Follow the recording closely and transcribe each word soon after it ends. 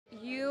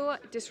You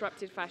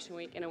disrupted Fashion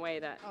Week in a way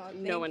that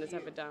no one has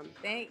ever done.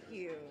 Thank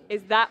you.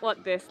 Is that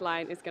what this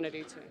line is going to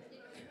do too?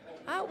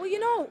 Well, you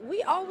know,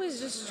 we always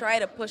just try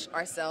to push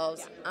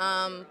ourselves.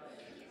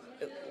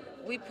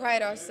 We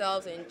pride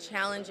ourselves in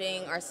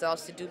challenging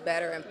ourselves to do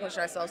better and push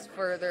ourselves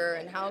further,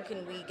 and how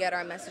can we get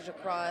our message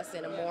across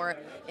in a more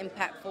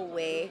impactful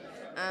way,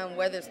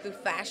 whether it's through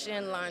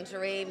fashion,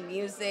 lingerie,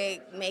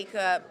 music,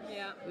 makeup.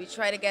 We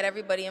try to get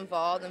everybody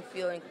involved and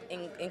feel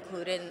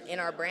included in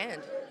our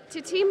brand.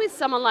 To team with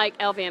someone like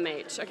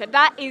LVMH, okay,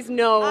 that is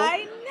no...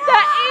 I know!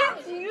 That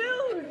is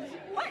huge!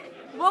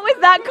 What was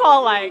that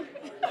call like?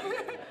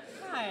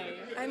 Hi.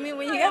 I mean,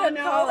 when you get a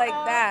call like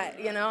that,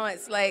 you know,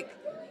 it's like...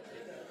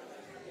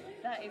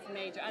 That is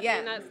major. I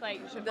think that's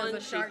like there's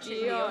a shark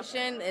in the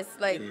ocean. It's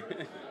like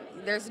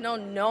there's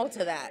no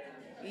to that.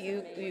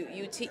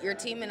 You're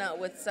teaming up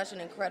with such an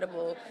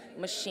incredible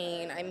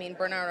machine. I mean,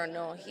 Bernard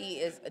Arnault, he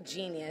is a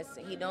genius.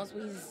 He knows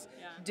what he's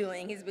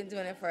doing. He's been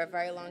doing it for a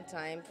very long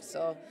time.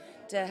 So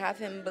to have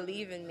him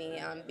believe in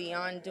me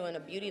beyond doing a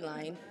beauty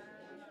line,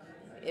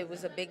 it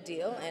was a big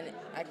deal, and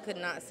I could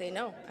not say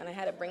no. And I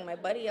had to bring my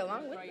buddy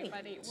along with me.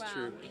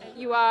 Wow.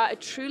 You are a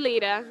true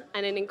leader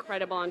and an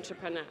incredible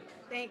entrepreneur.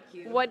 Thank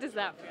you. What does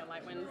that feel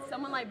like when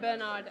someone like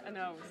Bernard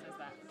Arnault says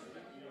that?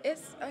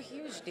 It's a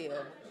huge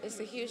deal.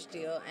 It's a huge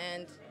deal,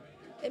 and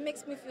it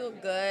makes me feel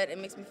good. It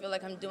makes me feel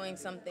like I'm doing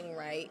something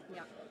right,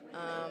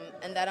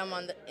 and that I'm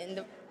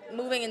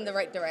moving in the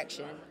right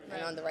direction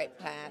and on the right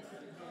path.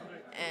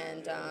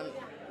 And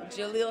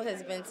Jaleel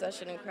has been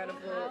such an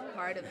incredible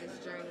part of this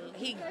journey.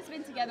 You guys have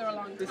been together a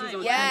long time. This is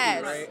on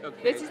yes. TV, right?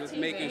 Okay, this is just TV.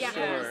 making I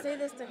sure. say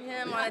this to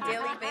him on a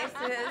daily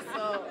basis,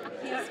 so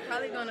he's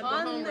probably going to go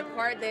home,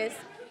 record this,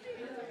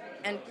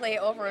 and play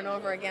over and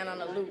over again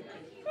on a loop.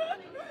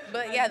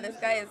 But yeah, this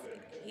guy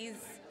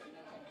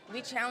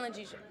we challenge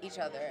each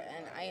other,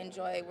 and I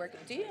enjoy working.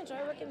 Do you enjoy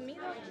working with me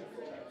though?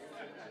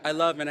 I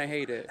love and I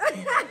hate it.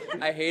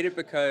 I hate it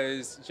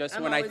because just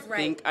when I always right.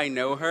 think I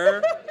know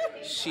her,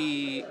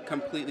 she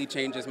completely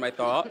changes my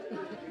thought.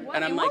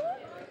 And I'm like,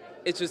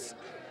 it's just,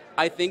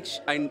 I think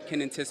I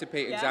can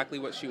anticipate exactly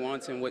what she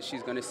wants and what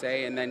she's going to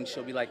say, and then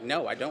she'll be like,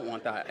 no, I don't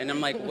want that. And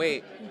I'm like,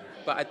 wait,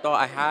 but I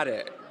thought I had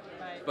it.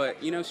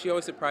 But, you know, she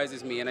always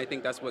surprises me, and I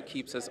think that's what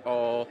keeps us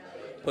all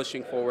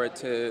pushing forward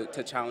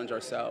to challenge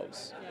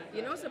ourselves.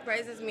 You know what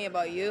surprises me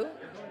about you,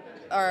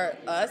 or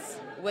us,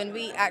 when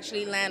we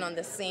actually land on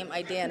the same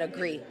idea and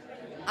agree.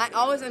 I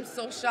always am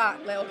so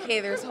shocked, like,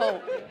 okay, there's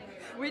hope.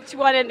 Which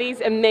one of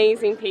these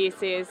amazing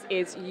pieces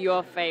is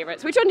your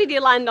favorite? Which one did you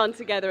land on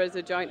together as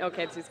a joint?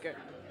 Okay, this is good.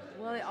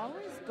 Well, it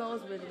always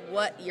goes with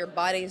what your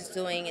body's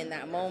doing in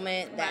that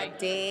moment, that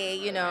day,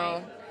 you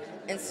know.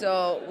 And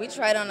so we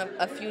tried on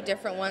a few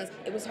different ones.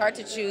 It was hard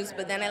to choose,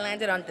 but then I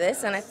landed on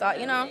this, and I thought,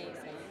 you know,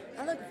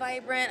 I look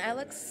vibrant, I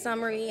look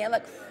summery, I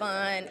look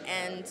fun,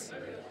 and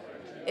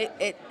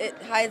it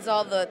hides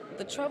all the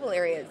trouble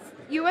areas.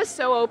 You are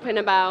so open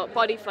about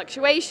body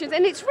fluctuations,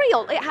 and it's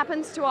real. It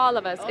happens to all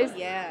of us. Oh,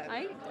 yeah.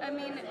 I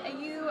mean, are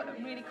you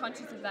really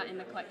conscious of that in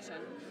the collection?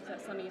 Is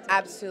that something you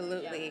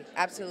Absolutely,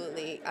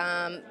 absolutely.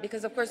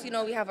 Because, of course, you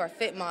know, we have our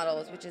fit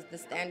models, which is the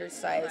standard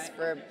size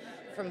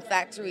from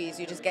factories.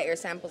 You just get your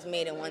samples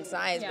made in one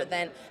size, but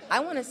then I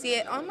want to see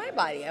it on my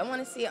body. I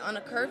want to see it on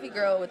a curvy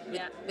girl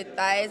with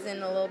thighs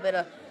and a little bit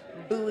of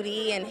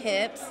booty and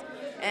hips,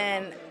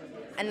 and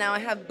now I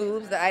have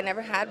boobs that I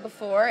never had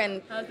before.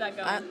 And how's that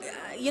going?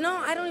 You know,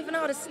 I don't even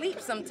know how to sleep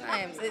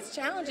sometimes. It's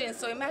challenging.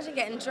 So imagine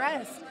getting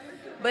dressed.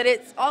 But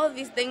it's all of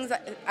these things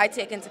I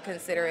take into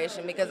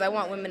consideration because I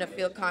want women to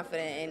feel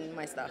confident in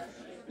my stuff.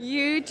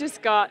 You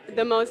just got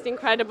the most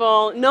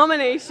incredible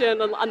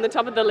nomination on the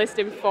top of the list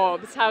in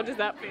Forbes. How does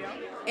that feel?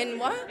 In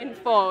what? In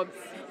Forbes.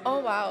 Oh,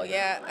 wow,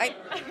 yeah.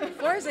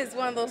 Forbes is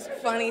one of those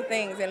funny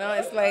things, you know?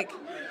 It's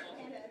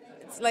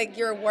like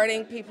you're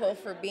awarding people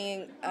for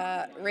being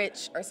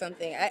rich or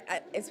something.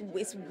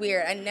 It's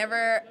weird. I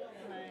never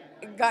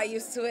got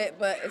used to it,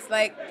 but it's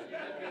like,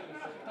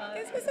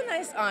 it's a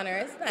nice honor.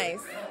 It's nice.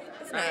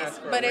 It's nice.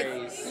 But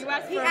it's you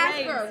asked he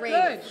asked for a raise.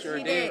 Good. Sure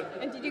he did.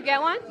 And did you get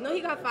one? No,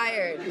 he got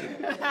fired.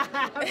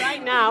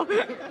 Right now.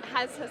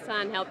 Has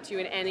Hassan helped you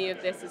in any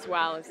of this as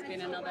well? Has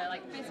been another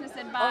like business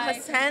advice? Oh,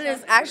 Hassan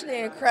is actually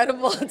an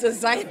incredible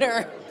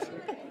designer.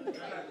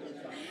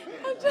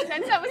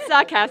 Since that was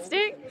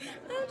sarcastic.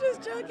 I'm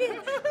just joking.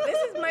 This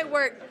is my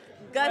work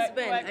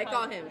husband. I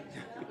call him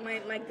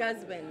my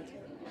husband,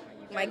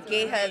 my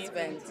gay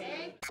husband.